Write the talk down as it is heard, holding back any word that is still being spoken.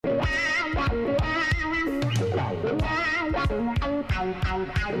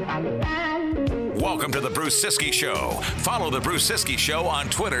Welcome to the Bruce Siskey Show. Follow the Bruce Siskey Show on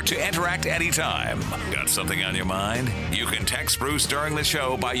Twitter to interact anytime. Got something on your mind? You can text Bruce during the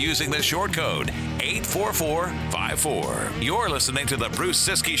show by using the short code 84454. You're listening to the Bruce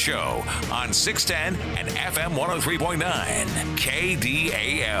Siskey Show on 610 and FM 103.9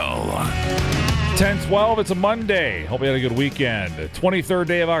 KDAL. 10:12, it's a Monday. Hope you had a good weekend. 23rd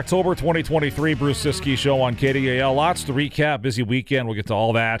day of October, 2023, Bruce Siskey Show on KDAL. Lots to recap. Busy weekend. We'll get to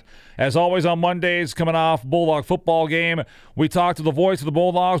all that. As always on Mondays, coming off Bulldog football game, we talk to the voice of the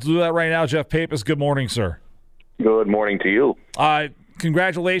Bulldogs. We'll do that right now. Jeff Pappas, good morning, sir. Good morning to you.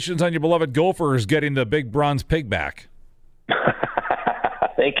 Congratulations on your beloved Gophers getting the big bronze pig back.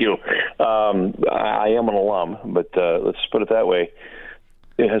 Thank you. I am an alum, but let's put it that way.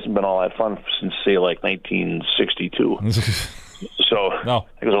 It hasn't been all that fun since, say, like 1962. So no.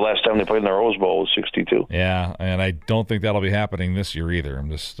 I think the last time they played in the Rose Bowl was 62. Yeah, and I don't think that'll be happening this year either.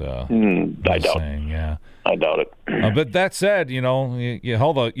 I'm just I doubt saying, yeah. I doubt it. But that said, you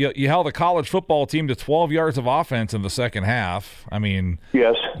held the college football team to 12 yards of offense in the second half. I mean,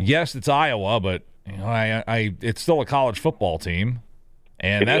 yes, it's Iowa, but it's still a college football team,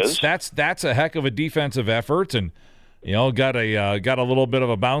 and that's a heck of a defensive effort, and got a little bit of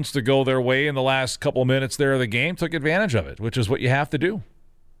a bounce to go their way in the last couple minutes there of the game. Took advantage of it, which is what you have to do.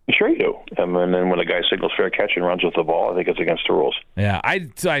 Sure you do. And then when a guy signals fair catch and runs with the ball, I think it's against the rules. Yeah,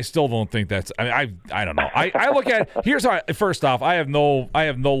 I still don't think that's. I don't know. I look at here's how. First off, I have no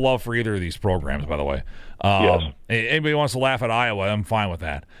love for either of these programs. By the way, yes. Anybody wants to laugh at Iowa, I'm fine with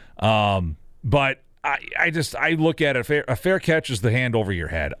that. But I look at it. A fair catch is the hand over your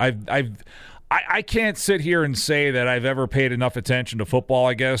head. I can't sit here and say that I've ever paid enough attention to football,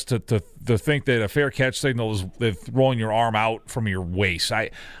 I guess, to think that a fair catch signal is throwing your arm out from your waist.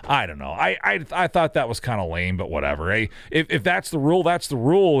 I don't know. I thought that was kind of lame, but whatever. Hey, if that's the rule, that's the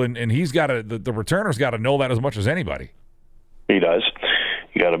rule, and he's got to the returner's got to know that as much as anybody. He does.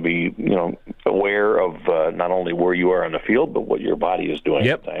 You got to be, aware of not only where you are on the field, but what your body is doing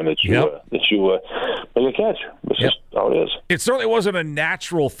at the time that you make a catch. That's just how it is. It certainly wasn't a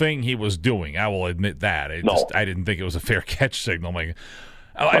natural thing he was doing. I will admit that. I didn't think it was a fair catch signal.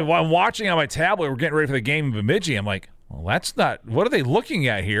 I'm watching on my tablet. We're getting ready for the game in Bemidji. I'm like, well, that's not. What are they looking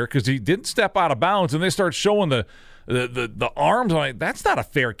at here? Because he didn't step out of bounds, and they start showing the arms. I'm like, that's not a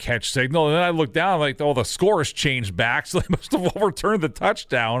fair catch signal. And then I look down, like, the score has changed back, so they must have overturned the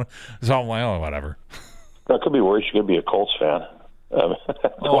touchdown. So I'm like, whatever. That could be worse. You could be a Colts fan.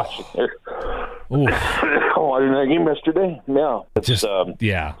 Watching there. Watching that game yesterday. Yeah, it's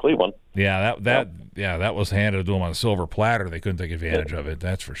Cleveland. Yeah, that was handed to them on a silver platter. They couldn't take advantage of it.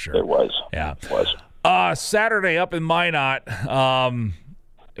 That's for sure. It was. Yeah, it was. Saturday up in Minot.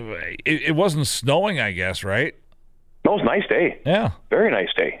 It wasn't snowing, I guess, right? No, it was a nice day. Yeah, very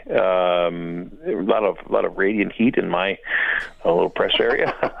nice day. A lot of radiant heat in my little press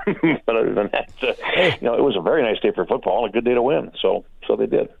area. But other than that, it was a very nice day for football and a good day to win. So they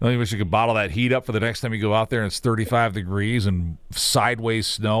did. I wish you could bottle that heat up for the next time you go out there and it's 35 degrees and sideways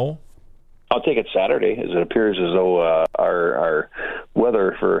snow. I'll take it Saturday, as it appears as though our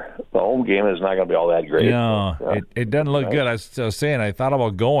weather for the home game is not going to be all that great. Yeah, it doesn't look good. I was saying, I thought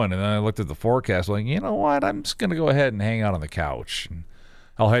about going, and then I looked at the forecast, like, you know what, I'm just going to go ahead and hang out on the couch. And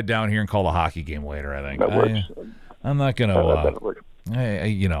I'll head down here and call the hockey game later, I think. That works. I'm not going to,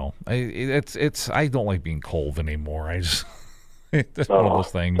 it's I don't like being cold anymore. It's one of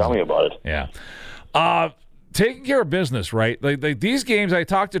those things. Tell me about it. Yeah. Taking care of business, right? Like these games, I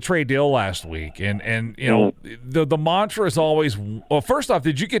talked to Trey Dill last week, and the mantra is always, well, first off,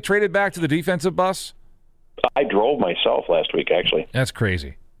 did you get traded back to the defensive bus? I drove myself last week, actually. That's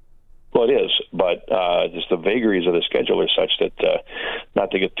crazy. Well, it is, but just the vagaries of the schedule are such that,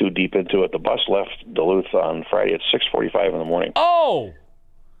 not to get too deep into it, the bus left Duluth on Friday at 6:45 in the morning. Oh!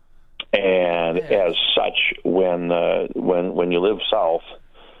 And as such, when you live south,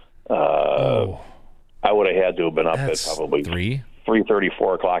 I would have had to have been up at probably 3:30,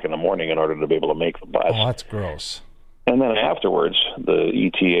 4 o'clock in the morning in order to be able to make the bus. Oh, that's gross. And then afterwards, the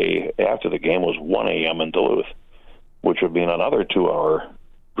ETA after the game was 1 a.m. in Duluth, which would be another 2-hour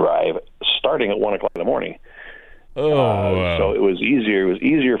drive starting at 1 o'clock in the morning. So it was easier. It was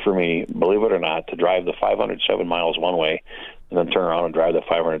easier for me, believe it or not, to drive the 507 miles one way and then turn around and drive the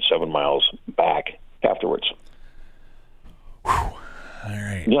 507 miles back afterwards. Whew. All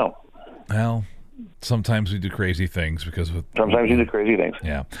right. Yeah. Well, sometimes we do crazy things Sometimes you do crazy things.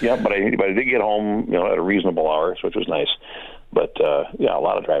 Yeah. Yeah, but I did get home, at a reasonable hour, which was nice. But a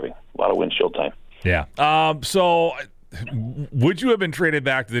lot of driving, a lot of windshield time. Yeah. So, would you have been traded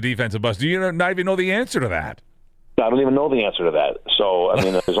back to the defensive bus? Do you not even know the answer to that? I don't even know the answer to that. So, I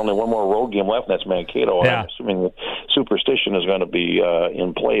mean, there's only one more road game left, and that's Mankato. Yeah. I'm assuming superstition is going to be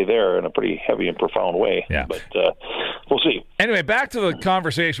in play there in a pretty heavy and profound way. Yeah. But we'll see. Anyway, back to the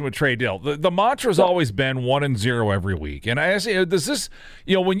conversation with Trey Dill. The mantra's always been 1-0 every week. And I say, does this,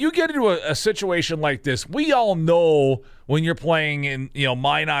 when you get into a situation like this, we all know when you're playing in,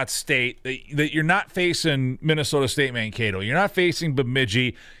 Minot State, that you're not facing Minnesota State Mankato. You're not facing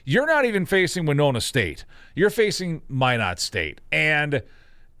Bemidji. You're not even facing Winona State. You're facing Minot State. And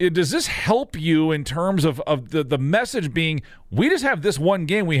does this help you in terms of the message being, we just have this one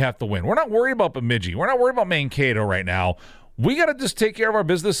game we have to win. We're not worried about Bemidji. We're not worried about Mankato right now. We got to just take care of our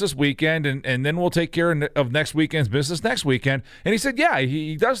business this weekend, and then we'll take care of next weekend's business next weekend. And he said, yeah,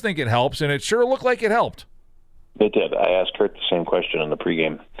 he does think it helps, and it sure looked like it helped. It did. I asked Kurt the same question in the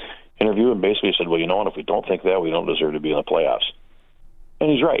pregame interview, and basically said, well, you know what, if we don't think that, we don't deserve to be in the playoffs.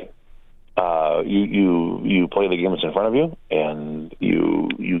 And he's right. You play the game that's in front of you, and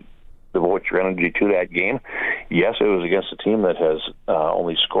you devote your energy to that game. Yes, it was against a team that has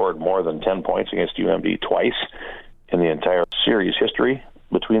only scored more than 10 points against UMD twice in the entire series history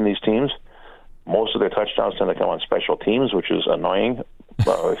between these teams. Most of their touchdowns tend to come on special teams, which is annoying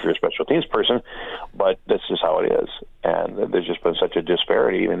if you're a special teams person, but that's just how it is. And there's just been such a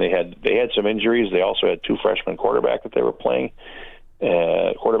disparity. I mean, they had some injuries. They also had two freshman quarterbacks that they were playing,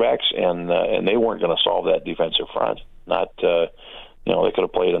 and they weren't going to solve that defensive front. They could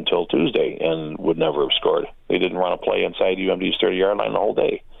have played until Tuesday and would never have scored. They didn't run a play inside UMD's 30-yard line the whole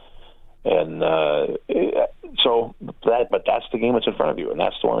day. And but that's the game that's in front of you, and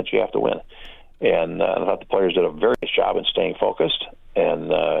that's the one that you have to win. And I thought the players did a very nice job in staying focused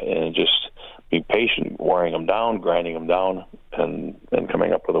and just be patient, wearing them down, grinding them down, and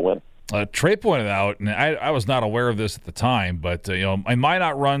coming up with a win. Trey pointed out, and I was not aware of this at the time, but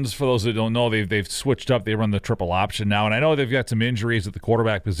Minot runs, for those that don't know, they've switched up. They run the triple option now, and I know they've got some injuries at the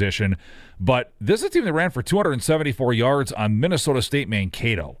quarterback position, but this is a team that ran for 274 yards on Minnesota State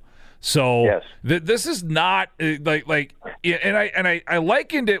Mankato. So yes. This is not and I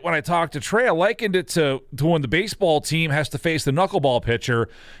likened it when I talked to Trey. I likened it to when the baseball team has to face the knuckleball pitcher,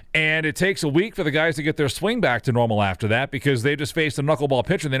 and it takes a week for the guys to get their swing back to normal after that because they just faced a knuckleball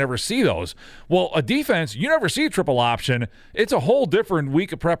pitcher and they never see those. Well, a defense, you never see a triple option. It's a whole different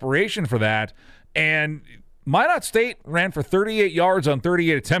week of preparation for that. And Minot State ran for 38 yards on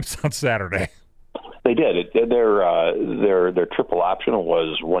 38 attempts on Saturday. They did. Their triple option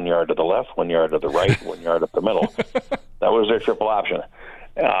was 1 yard to the left, 1 yard to the right, 1 yard up the middle. That was their triple option.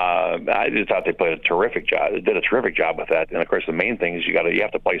 I just thought they played a terrific job. They did a terrific job with that. And of course, the main thing is you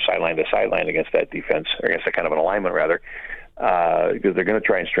have to play sideline to sideline against that defense, or against that kind of an alignment rather, because they're going to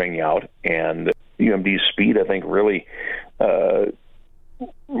try and string you out. And UMD's speed, I think, really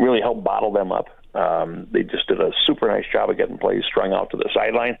helped bottle them up. They just did a super nice job of getting plays strung out to the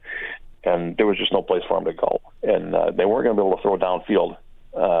sideline. And there was just no place for them to go, and they weren't going to be able to throw downfield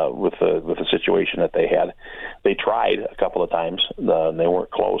with the situation that they had. They tried a couple of times, and they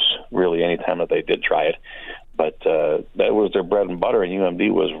weren't close really any time that they did try it. But that was their bread and butter, and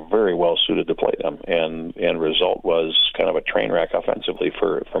UMD was very well suited to play them. And result was kind of a train wreck offensively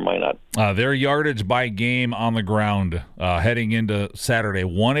for Minot. Their yardage by game on the ground heading into Saturday: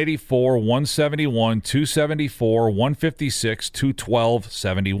 184, 171, 274, 156, 212,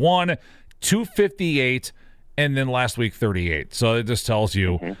 71, 258. And then last week, 38. So it just tells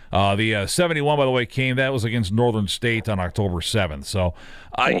you the 71, by the way, that was against Northern State on October 7th. So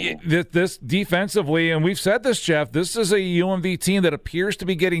this defensively, and we've said this, Jeff, this is a UMD team that appears to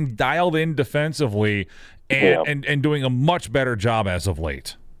be getting dialed in defensively and doing a much better job as of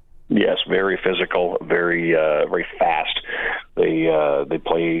late. Yes, very physical, very fast. They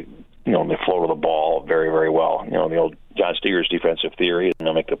play, they flow to the ball very, very well. The old John Steger's defensive theory,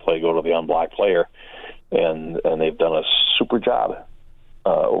 make the play go to the unblocked player. And they've done a super job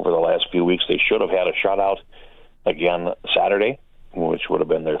over the last few weeks. They should have had a shutout again Saturday, which would have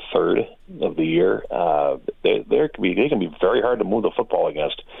been their third of the year. They can be very hard to move the football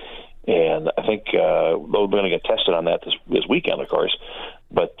against, and I think they're going to get tested on that this weekend, of course.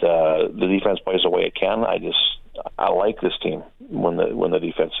 But the defense plays the way it can. I like this team when the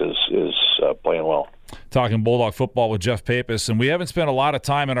defense is playing well. Talking Bulldog football with Jeff Pappas, and we haven't spent a lot of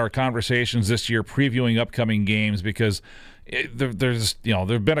time in our conversations this year previewing upcoming games because there's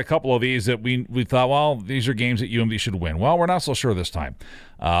there've been a couple of these that we thought, well, these are games that UMD should win. Well, we're not so sure this time.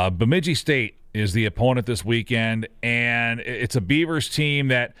 Bemidji State is the opponent this weekend, and it's a Beavers team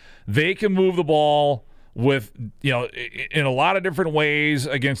that they can move the ball with, in a lot of different ways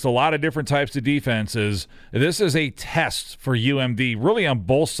against a lot of different types of defenses. This is a test for UMD really on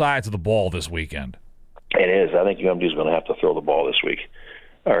both sides of the ball this weekend. It is. I think UMD is going to have to throw the ball this week,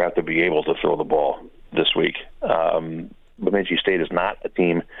 or have to be able to throw the ball this week. Bemidji State is not a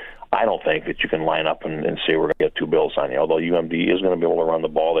team, I don't think, that you can line up and say we're going to get 2 bills on you. Although UMD is going to be able to run the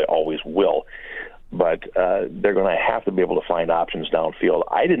ball, they always will. But they're going to have to be able to find options downfield.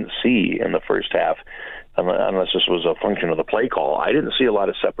 I didn't see in the first half, unless this was a function of the play call, I didn't see a lot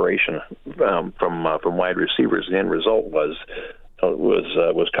of separation from wide receivers. The end result was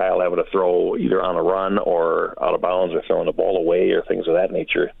Kyle having to throw either on a run or out of bounds or throwing the ball away or things of that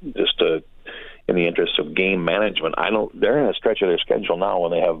nature, just in the interest of game management. They're in a stretch of their schedule now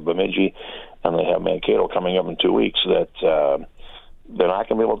when they have Bemidji and they have Mankato coming up in 2 weeks that they're not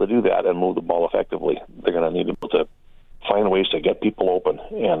going to be able to do that and move the ball effectively. They're going to need to be able to find ways to get people open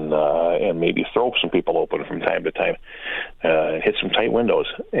and maybe throw some people open from time to time, hit some tight windows.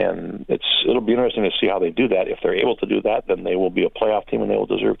 And it'll be interesting to see how they do that. If they're able to do that, then they will be a playoff team and they will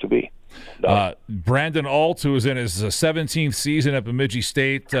deserve to be. Brandon Alt, who is in his 17th season at Bemidji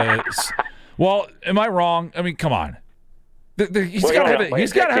State. Well, am I wrong? I mean, come on. He's got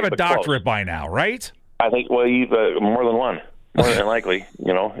to have a doctorate by now, right? I think, he's more than one. More than likely.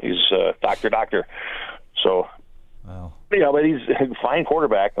 He's doctor. So, wow. Yeah, but he's a fine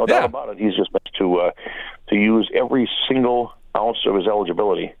quarterback, no doubt about it. He's just meant to use every single ounce of his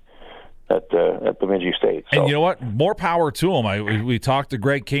eligibility at Bemidji State. So. And you know what? More power to him. We talked to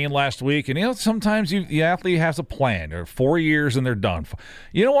Greg Kane last week, and sometimes the athlete has a plan. They're 4 years and they're done.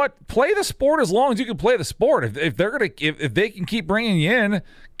 You know what? Play the sport as long as you can play the sport. If they can keep bringing you in,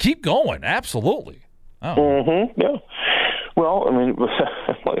 keep going. Absolutely. Yeah. Well, I mean,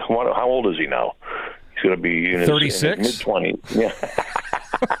 how old is he now? He's going to be in 36? His mid-20s. Yeah.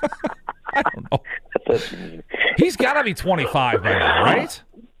 I don't know. He's got to be 25 by now, right?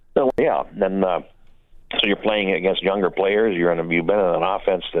 So, yeah. Then, so you're playing against younger players. You've been in an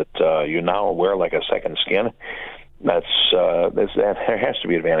offense that you now wear like a second skin. There has to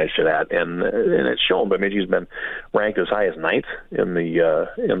be advantage to that, and it's shown. Bemidji's been ranked as high as 9th in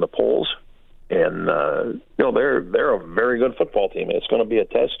the polls. And they're a very good football team. It's going to be a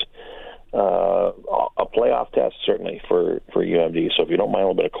test, a playoff test certainly for UMD. So if you don't mind a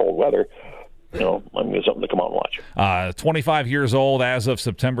little bit of cold weather, I'm going to something to come out and watch. 25 years old as of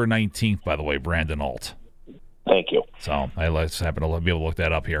September 19th, by the way, Brandon Alt. Thank you. So let's happen to be able to look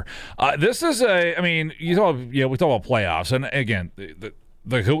that up here. This is we talk about playoffs, and again,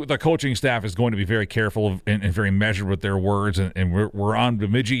 the coaching staff is going to be very careful and very measured with their words, and we're on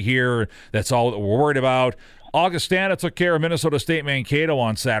Bemidji here. That's all that we're worried about. Augustana took care of Minnesota State Mankato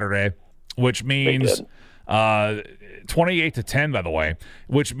on Saturday, which means 28-10, by the way,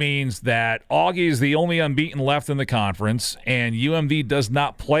 which means that Augie is the only unbeaten left in the conference, and UMD does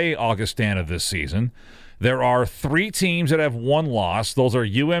not play Augustana this season. There are 3 teams that have 1 loss. Those are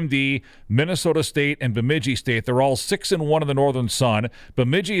UMD, Minnesota State, and Bemidji State. They're all 6-1 in the Northern Sun.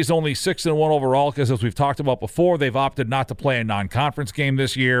 Bemidji is only 6-1 overall because, as we've talked about before, they've opted not to play a non-conference game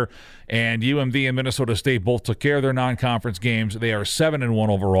this year. And UMD and Minnesota State both took care of their non-conference games. They are 7-1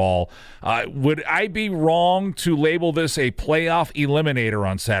 overall. Would I be wrong to label this a playoff eliminator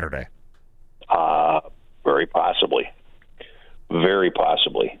on Saturday? Very possibly. Very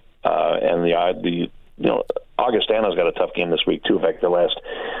possibly. Augustana's got a tough game this week too. In fact, their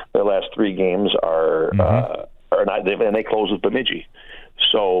last 3 games are not, and they close with Bemidji.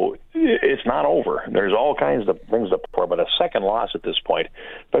 So it's not over. There's all kinds of things to pour, but a second loss at this point,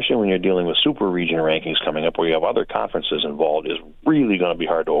 especially when you're dealing with super region rankings coming up where you have other conferences involved, is really going to be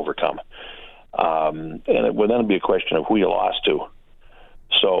hard to overcome. And it would then be a question of who you lost to.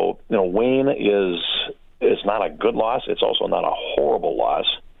 So, Wayne is not a good loss. It's also not a horrible loss.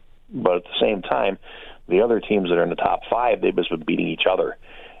 But at the same time, the other teams that are in the top 5, they've just been beating each other.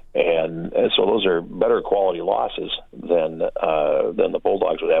 And so those are better quality losses than the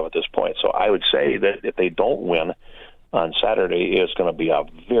Bulldogs would have at this point. So I would say that if they don't win on Saturday, it's going to be a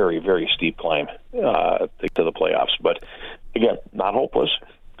very, very steep climb to the playoffs. But again, not hopeless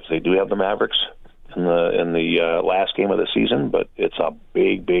because they do have the Mavericks in the last game of the season, but it's a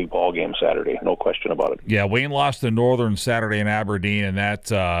big, big ball game Saturday, no question about it. Yeah, Wayne lost to Northern Saturday in Aberdeen, and that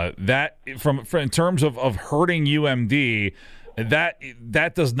from in terms of hurting UMD,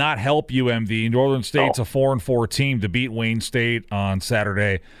 that does not help UMD. Northern State's a 4-4 team to beat Wayne State on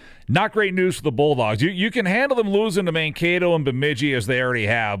Saturday. Not great news for the Bulldogs. You can handle them losing to Mankato and Bemidji as they already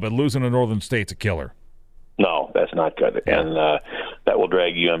have, but losing to Northern State's a killer. No, that's not good, and that will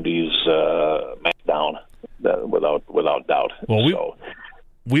drag UMD's match down without doubt. Well,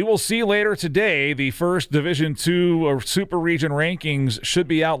 we will see later today. The first Division II or Super Region rankings should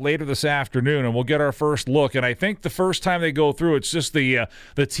be out later this afternoon, and we'll get our first look. And I think the first time they go through, it's just the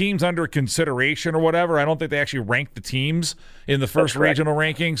teams under consideration or whatever. I don't think they actually rank the teams in the first regional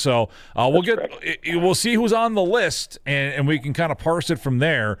ranking. So we'll see who's on the list, and we can kind of parse it from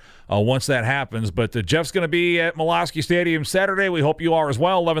there once that happens. But Jeff's going to be at Malosky Stadium Saturday. We hope you are as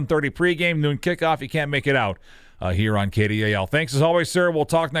well. 11:30 pregame, noon kickoff. You can't make it out here on KDAL. Thanks as always, sir. We'll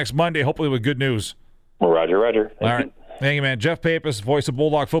talk next Monday, hopefully with good news. Roger. All right. Thank you, man. Jeff Pappas, voice of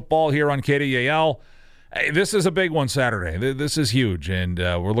Bulldog football here on KDAL. Hey, this is a big one Saturday. This is huge, and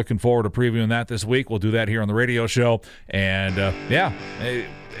we're looking forward to previewing that this week. We'll do that here on the radio show. And,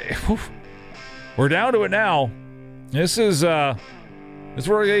 we're down to it now. This is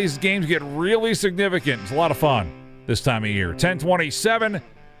where these games get really significant. It's a lot of fun this time of year. 10:27.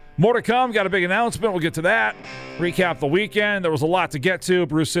 More to come. Got a big announcement. We'll get to that. Recap the weekend. There was a lot to get to.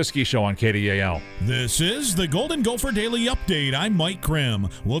 Bruce Siskey Show on KDAL. This is the Golden Gopher Daily Update. I'm Mike Grimm.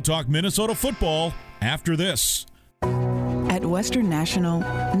 We'll talk Minnesota football after this. At Western National,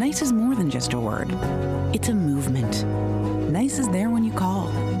 nice is more than just a word. It's a movement. Nice is there when you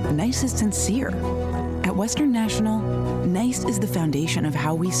call. Nice is sincere. At Western National, nice is the foundation of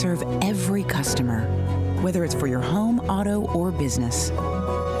how we serve every customer, whether it's for your home, auto, or business.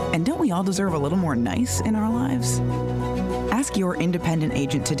 And don't we all deserve a little more nice in our lives? Ask your independent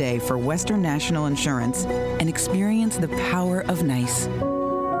agent today for Western National Insurance and experience the power of nice.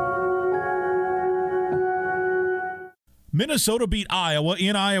 Minnesota beat Iowa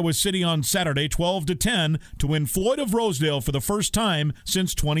in Iowa City on Saturday 12-10 to win Floyd of Rosedale for the first time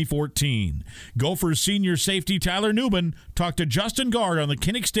since 2014. Gophers senior safety Tyler Newman talked to Justin Guard on the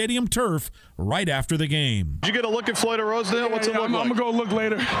Kinnick Stadium turf right after the game. Did you get a look at Floyd of Rosedale? What's it look like? I'm going to go look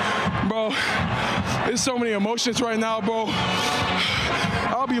later. Bro, there's so many emotions right now, bro.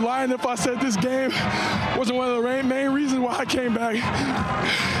 I'll be lying if I said this game wasn't one of the main reasons why I came back.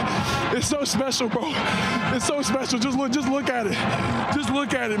 It's so special, bro. It's so special. Just look at it. Just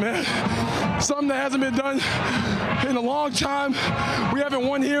look at it, man. Something that hasn't been done in a long time. We haven't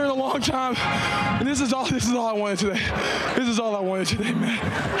won here in a long time. And this is all I wanted today. This is all I wanted today, man.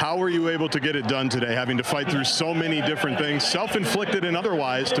 How were you able to get it done today, having to fight through so many different things, self-inflicted and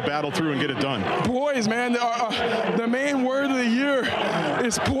otherwise, to battle through and get it done? Poise, man. The main word of the year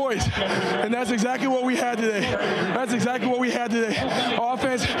is poise. And that's exactly what we had today.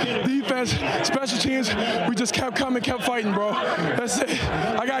 Offense, defense, special teams, we just kept coming, kept fighting, bro. That's it.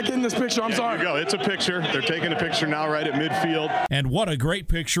 I got to get in this picture. I'm sorry. There you go. It's a picture. They're taking a picture now right at midfield. And what a great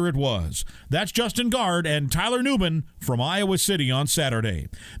picture it was. That's Justin Guard and Tyler Newman from Iowa City on Saturday.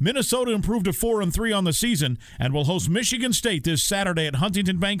 Minnesota improved to 4-3 on the season and will host Michigan State this Saturday at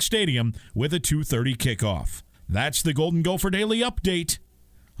Huntington Bank Stadium with a 2:30 kickoff. That's the Golden Gopher Daily Update.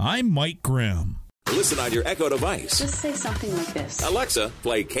 I'm Mike Grimm. Listen on your Echo device. Just say something like this. Alexa,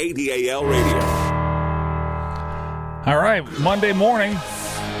 play KDAL Radio. All right, Monday morning.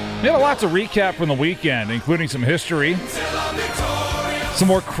 We had a lot to recap from the weekend, including some history, some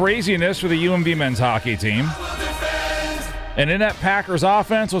more craziness for the UMD men's hockey team. And in that Packers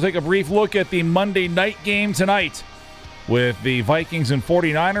offense, we'll take a brief look at the Monday night game tonight with the Vikings and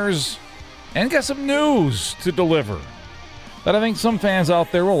 49ers, and get some news to deliver that I think some fans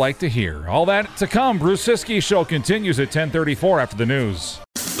out there will like to hear. All that to come. Bruce Siskey Show continues at 10:34 after the news.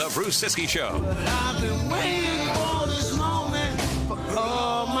 The Bruce Siskey Show. I've been waiting for this moment for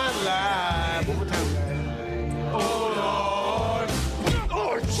all my life. One more time. Oh, Lord.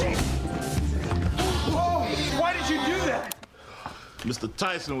 Oh, jeez. Oh, why did you do that? Mr.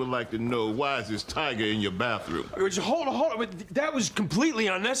 Tyson would like to know, why is this tiger in your bathroom? Hold on. That was completely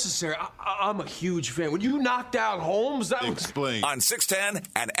unnecessary. I'm a huge fan. When you knocked out Holmes, that was... Explain. On 610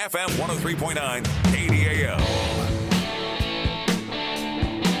 and FM 103.9 KDAL.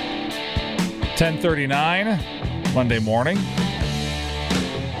 10:39 Monday morning.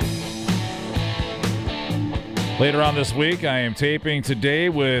 Later on this week, I am taping today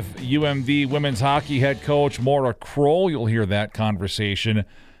with UMD women's hockey head coach Maura Kroll. You'll hear that conversation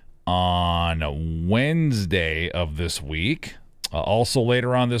on Wednesday of this week. Also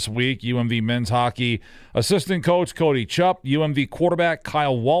later on this week, UMD men's hockey assistant coach Cody Chupp, UMD quarterback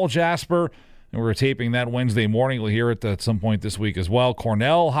Kyle Waljasper, and we're taping that Wednesday morning. You'll hear it at some point this week as well.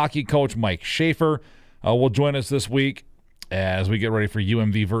 Cornell hockey coach Mike Schaefer will join us this week as we get ready for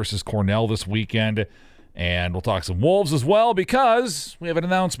UMD versus Cornell this weekend. And we'll talk some Wolves as well because we have an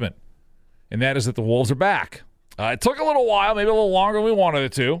announcement, and that is that the Wolves are back. It took a little while, maybe a little longer than we wanted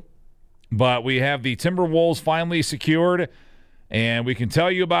it to, but we have the Timberwolves finally secured, and we can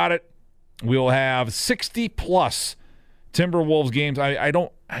tell you about it. We'll have 60-plus Timberwolves games, I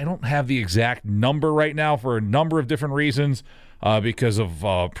don't have the exact number right now for a number of different reasons because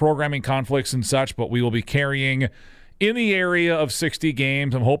of programming conflicts and such, but we will be carrying in the area of 60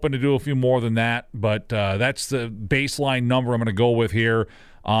 games. I'm hoping to do a few more than that, but that's the baseline number I'm going to go with here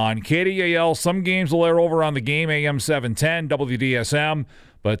on KDAL. Some games will air over on the Game AM 710, WDSM,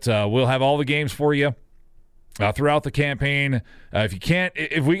 but we'll have all the games for you throughout the campaign.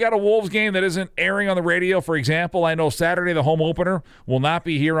 If we got a Wolves game that isn't airing on the radio, for example, I know Saturday the home opener will not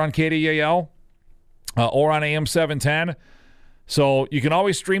be here on KDAL or on AM 710. So you can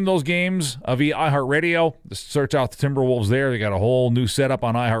always stream those games via iHeartRadio. Just search out the Timberwolves there. They got a whole new setup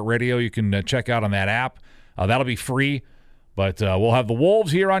on iHeartRadio you can check out on that app. That'll be free. But we'll have the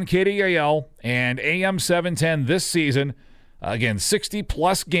Wolves here on KDAL and AM 710 this season. Again,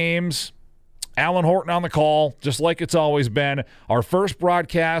 60-plus games. Alan Horton on the call, just like it's always been. Our first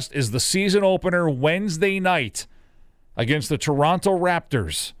broadcast is the season opener Wednesday night against the Toronto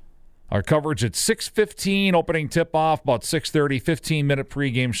Raptors. Our coverage at 6:15, opening tip-off, about 6:30, 15-minute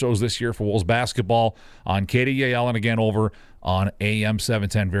pregame shows this year for Wolves basketball on KDAL and again over on AM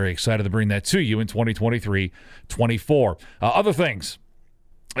 710. Very excited to bring that to you in 2023-24. Other things.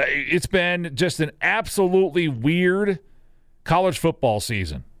 It's been just an absolutely weird college football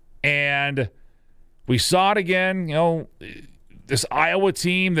season. And we saw it again, this Iowa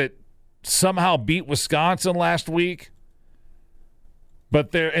team that somehow beat Wisconsin last week.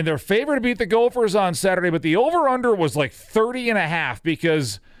 But they're favored to beat the Gophers on Saturday, but the over-under was like 30.5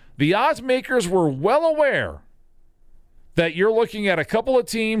 because the odds makers were well aware that you're looking at a couple of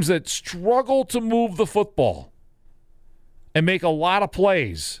teams that struggle to move the football and make a lot of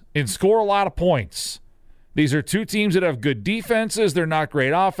plays and score a lot of points. These are two teams that have good defenses. They're not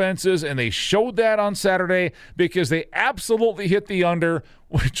great offenses, and they showed that on Saturday because they absolutely hit the under,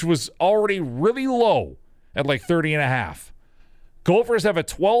 which was already really low at like 30.5. Gophers have a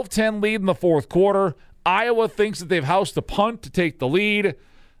 12-10 lead in the fourth quarter. Iowa thinks that they've housed a punt to take the lead.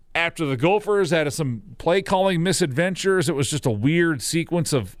 After the Gophers had some play-calling misadventures, it was just a weird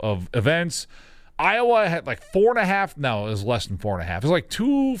sequence of events. Iowa had like 4.5. No, it was less than 4.5. It was like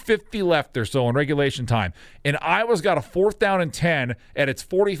 2:50 left or so in regulation time. And Iowa's got a 4th down and 10 at its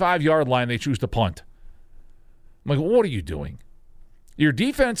 45-yard line. They choose to punt. I'm like, what are you doing? Your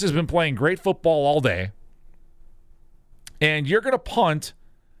defense has been playing great football all day. And you're going to punt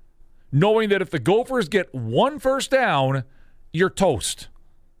knowing that if the Gophers get one first down, you're toast.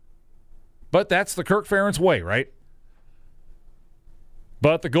 But that's the Kirk Ferentz way, right?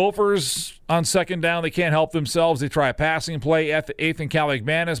 But the Gophers, on second down, they can't help themselves. They try a passing play. Ethan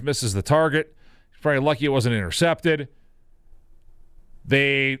Kaligmanis misses the target. He's probably lucky it wasn't intercepted.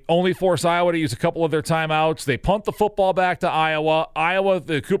 They only force Iowa to use a couple of their timeouts. They punt the football back to Iowa.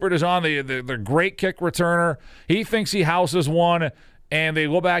 The Cooper DeJean, the great kick returner, he thinks he houses one, and they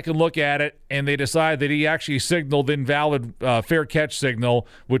go back and look at it, and they decide that he actually signaled invalid fair catch signal,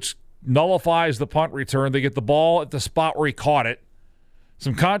 which nullifies the punt return. They get the ball at the spot where he caught it.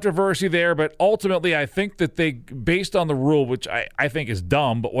 Some controversy there, but ultimately I think that they, based on the rule, which I think is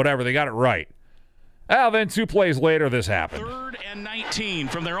dumb, but whatever, they got it right. Then 2 plays later, this happened. 3rd and 19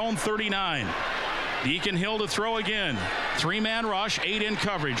 from their own 39. Deacon Hill to throw again. 3-man rush, 8 in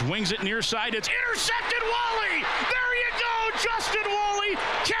coverage. Wings it near side. It's intercepted. Wally! There you go! Justin Wally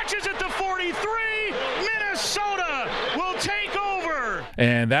catches it to 43. Minnesota will take over.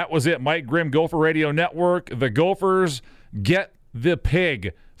 And that was it. Mike Grimm, Gopher Radio Network. The Gophers get the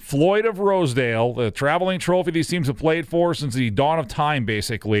pig. Floyd of Rosedale, the traveling trophy these teams have played for since the dawn of time,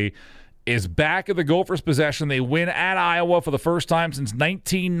 basically, is back at the Gophers' possession. They win at Iowa for the first time since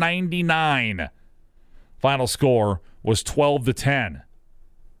 1999. Final score was 12-10.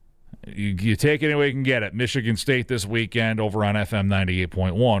 You take it any way you can get it. Michigan State this weekend over on FM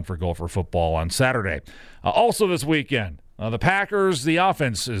 98.1 for Gopher football on Saturday. Also this weekend, the Packers, the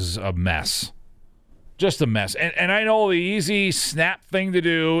offense is a mess. Just a mess. And I know the easy snap thing to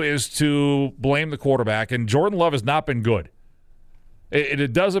do is to blame the quarterback, and Jordan Love has not been good.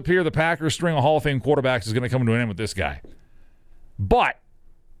 It does appear the Packers' string of Hall of Fame quarterbacks is going to come to an end with this guy. But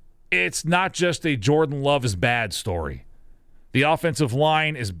it's not just a Jordan Love is bad story. The offensive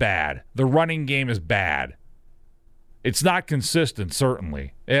line is bad. The running game is bad. It's not consistent,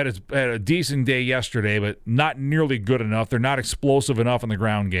 certainly. It had a decent day yesterday, but not nearly good enough. They're not explosive enough in the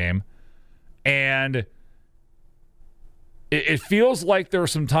ground game. And it feels like there are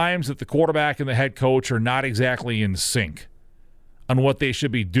some times that the quarterback and the head coach are not exactly in sync on what they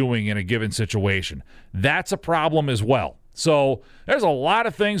should be doing in a given situation. That's a problem as well. So there's a lot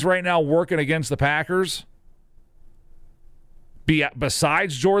of things right now working against the Packers.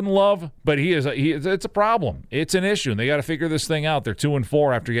 besides Jordan Love, but it's a problem. It's an issue, and they got to figure this thing out. They're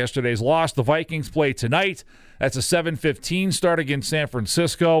 2-4 after yesterday's loss. The Vikings play tonight. That's a 7:15 start against San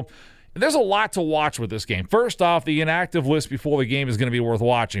Francisco. There's a lot to watch with this game. First off, the inactive list before the game is going to be worth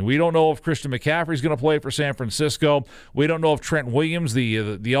watching. We don't know if Christian McCaffrey is going to play for San Francisco. We don't know if Trent Williams,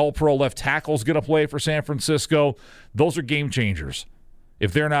 the All-Pro left tackle, is going to play for San Francisco. Those are game changers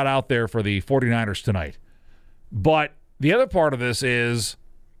if they're not out there for the 49ers tonight. But the other part of this is,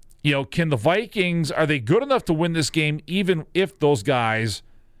 can the Vikings, are they good enough to win this game even if those guys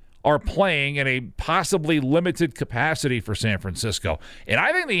are playing in a possibly limited capacity for San Francisco? And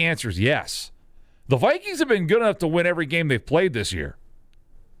I think the answer is yes. The Vikings have been good enough to win every game they've played this year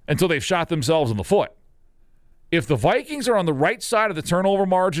until they've shot themselves in the foot. If the Vikings are on the right side of the turnover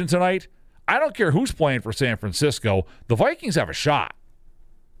margin tonight, I don't care who's playing for San Francisco, the Vikings have a shot.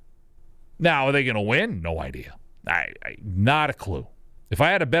 Now, are they going to win? No idea. Not a clue. If I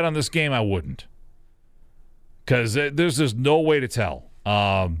had to bet on this game, I wouldn't, because there's just no way to tell.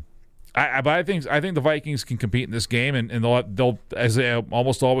 But I think the Vikings can compete in this game, and they'll, as they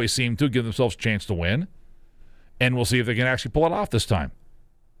almost always seem to, give themselves a chance to win. And we'll see if they can actually pull it off this time.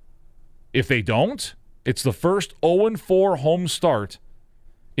 If they don't, it's the first 0-4 home start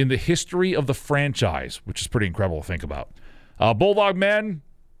in the history of the franchise, which is pretty incredible to think about. Bulldog men,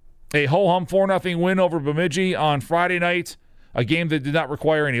 a ho-hum 4-0 win over Bemidji on Friday night. A game that did not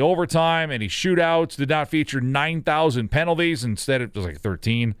require any overtime, any shootouts, did not feature 9,000 penalties. Instead, it was like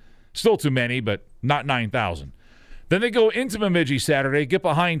 13. Still too many, but not 9,000. Then they go into Bemidji Saturday, get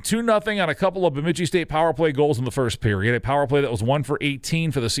behind 2-0 on a couple of Bemidji State power play goals in the first period, a power play that was 1 for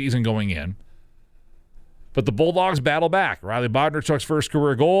 18 for the season going in. But the Bulldogs battle back. Riley Bodnerchuk's first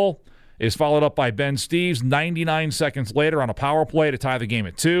career goal is followed up by Ben Steeves 99 seconds later on a power play to tie the game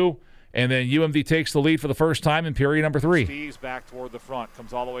at 2. And then UMD takes the lead for the first time in period number 3. Steeves back toward the front.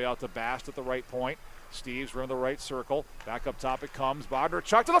 Comes all the way out to Bast at the right point. Steeves around the right circle. Back up top it comes.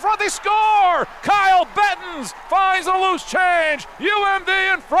 Bodnerchuk to the front. They score! Kyle Bettens finds a loose change.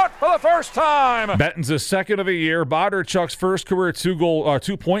 UMD in front for the first time. Bettens' second of the year. Bodnerchuk's first career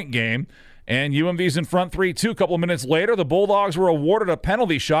two-point game. And UMD's in front 3-2. A couple of minutes later, the Bulldogs were awarded a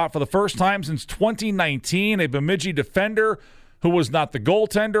penalty shot for the first time since 2019. A Bemidji defender who was not the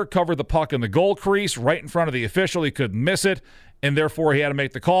goaltender covered the puck in the goal crease right in front of the official. He couldn't miss it, and therefore he had to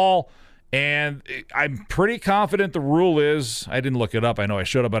make the call. And I'm pretty confident the rule is, I didn't look it up, I know I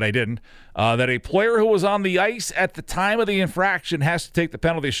should have, but I didn't, that a player who was on the ice at the time of the infraction has to take the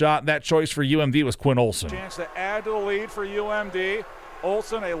penalty shot, and that choice for UMD was Quinn Olson. Chance to add to the lead for UMD.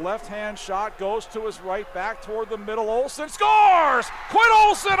 Olson, a left-hand shot, goes to his right, back toward the middle. Olson scores! Quinn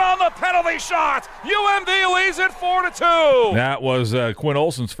Olson on the penalty shot! UMD leads it 4-2. That was Quinn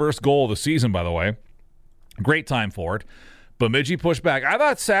Olson's first goal of the season, by the way. Great time for it. Bemidji pushed back. I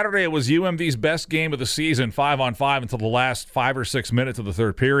thought Saturday it was UMD's best game of the season, 5-on-5 until the last 5 or 6 minutes of the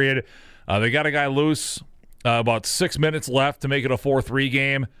third period. They got a guy loose, about 6 minutes left to make it a 4-3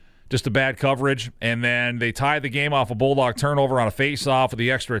 game. Just a bad coverage, and then they tied the game off a Bulldog turnover on a face-off with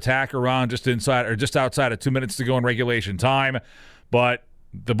the extra attacker on just outside of 2 minutes to go in regulation time. But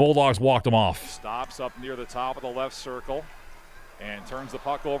the Bulldogs walked them off. Stops up near the top of the left circle and turns the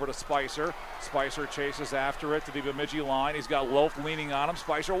puck over to Spicer. Spicer chases after it to the Bemidji line. He's got Loaf leaning on him.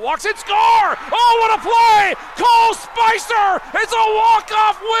 Spicer walks in, score! Oh, what a play! Cole Spicer! It's a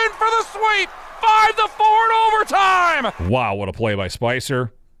walk-off win for the sweep! 5-4 in overtime! Wow, what a play by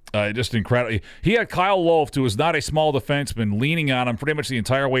Spicer. Just incredible. He had Kyle Loaf, who is not a small defenseman, leaning on him pretty much the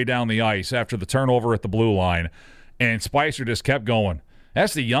entire way down the ice after the turnover at the blue line. And Spicer just kept going.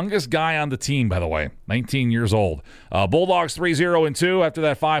 That's the youngest guy on the team, by the way, 19 years old. Bulldogs 3-0-2. After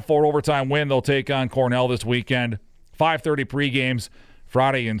that 5-4 overtime win, they'll take on Cornell this weekend. 5:30 pre-games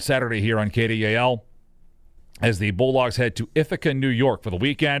Friday and Saturday here on KDAL as the Bulldogs head to Ithaca, New York for the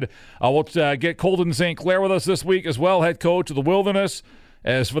weekend. We'll get Colton St. Clair with us this week as well, head coach of the Wilderness.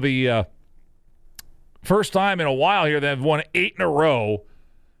 As for the first time in a while here, they've won 8 in a row.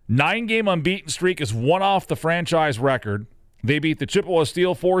 9-game unbeaten streak is one off the franchise record. They beat the Chippewa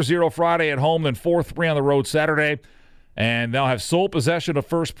Steel 4-0 Friday at home, then 4-3 on the road Saturday. And they'll have sole possession of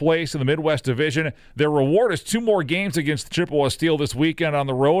first place in the Midwest Division. Their reward is 2 more games against the Chippewa Steel this weekend on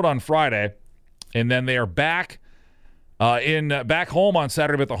the road on Friday. And then they are back back home on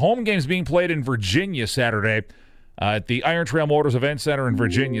Saturday. But the home game's being played in Virginia Saturday. At the Iron Trail Motors Event Center in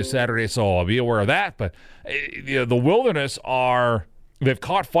Virginia Saturday, so I'll be aware of that. But the Wilderness they've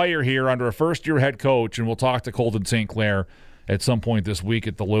caught fire here under a first-year head coach, and we'll talk to Colton St. Clair at some point this week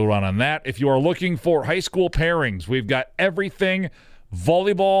at the Lowdown on that. If you are looking for high school pairings, we've got everything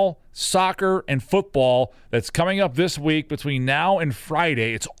volleyball, soccer, and football that's coming up this week between now and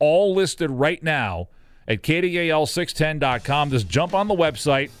Friday. It's all listed right now at KDAL610.com. Just jump on the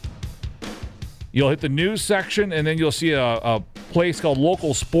website. You'll hit the news section, and then you'll see a place called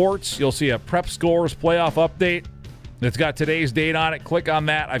Local Sports. You'll see a Prep Scores playoff update that's got today's date on it. Click on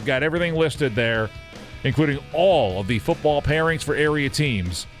that. I've got everything listed there, including all of the football pairings for area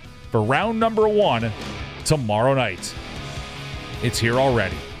teams for round number 1 tomorrow night. It's here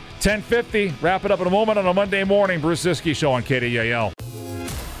already. 10:50. Wrap it up in a moment on a Monday morning. Bruce Siskey Show on KDAL.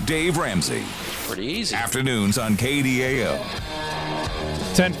 Dave Ramsey. Pretty easy. Afternoons on KDAL.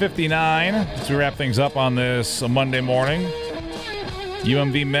 10:59 as we wrap things up on this Monday morning.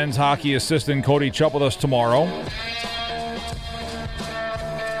 UMV men's hockey assistant Cody Chupp with us tomorrow.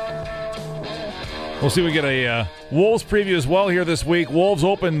 We'll see if we get a Wolves preview as well here this week. Wolves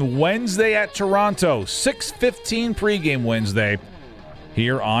open Wednesday at Toronto. 6:15 pregame Wednesday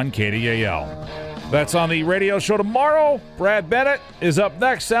here on KDAL. That's on the radio show tomorrow. Brad Bennett is up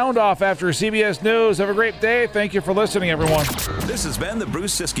next. Sound off after CBS News. Have a great day. Thank you for listening, everyone. This has been the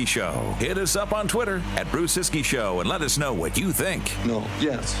Bruce Siskey Show. Hit us up on Twitter at Bruce Siskey Show and let us know what you think. No,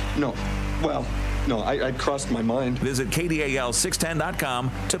 yes, no. Well, no, I crossed my mind. Visit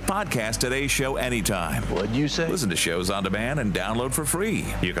KDAL610.com to podcast today's show anytime. What'd you say? Listen to shows on demand and download for free.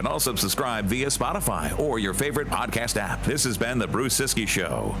 You can also subscribe via Spotify or your favorite podcast app. This has been the Bruce Siskey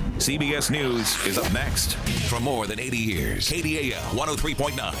Show. CBS News is up next. For more than 80 years, KDAL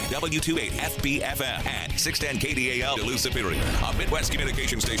 103.9, W28 FBFM, and 610 KDAL Duluth Superior, a Midwest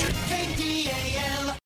communication station. KDAL.